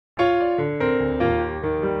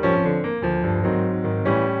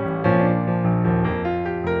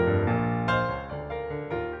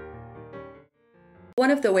One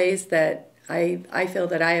of the ways that I feel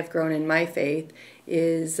that I have grown in my faith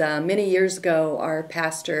is many years ago our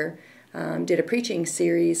pastor did a preaching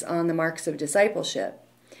series on the marks of discipleship.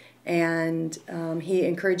 And he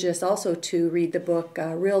encouraged us also to read the book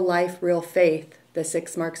Real Life, Real Faith, The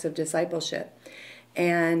 6 Marks of Discipleship.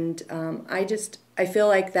 And I feel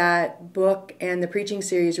like that book and the preaching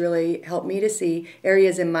series really helped me to see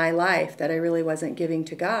areas in my life that I really wasn't giving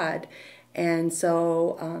to God. And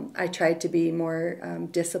so I tried to be more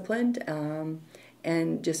disciplined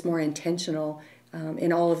and just more intentional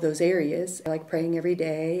in all of those areas, like praying every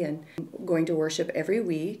day and going to worship every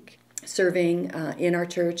week, serving in our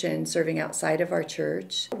church and serving outside of our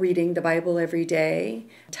church, reading the Bible every day,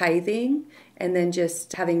 tithing, and then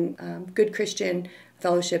just having good Christian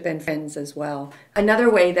fellowship and friends as well. Another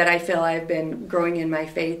way that I feel I've been growing in my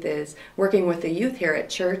faith is working with the youth here at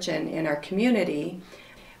church and in our community,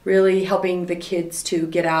 really helping the kids to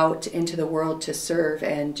get out into the world to serve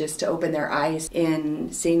and just to open their eyes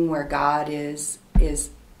in seeing where God is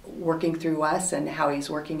working through us and how He's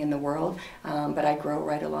working in the world, but I grow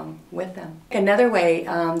right along with them. Another way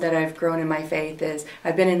that I've grown in my faith is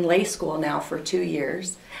I've been in lay school now for 2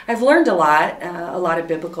 years. I've learned a lot of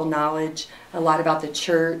biblical knowledge, a lot about the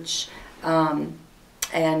church, and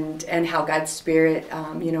how God's Spirit,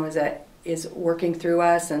 is working through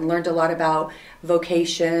us, and learned a lot about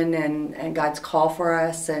vocation and God's call for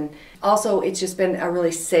us. And also it's just been a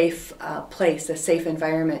really safe place, a safe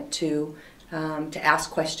environment to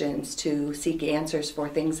ask questions, to seek answers for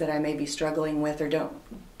things that I may be struggling with or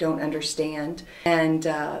don't understand. And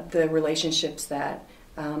the relationships that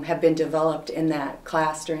have been developed in that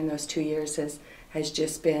class during those 2 years has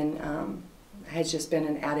just been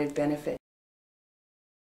an added benefit.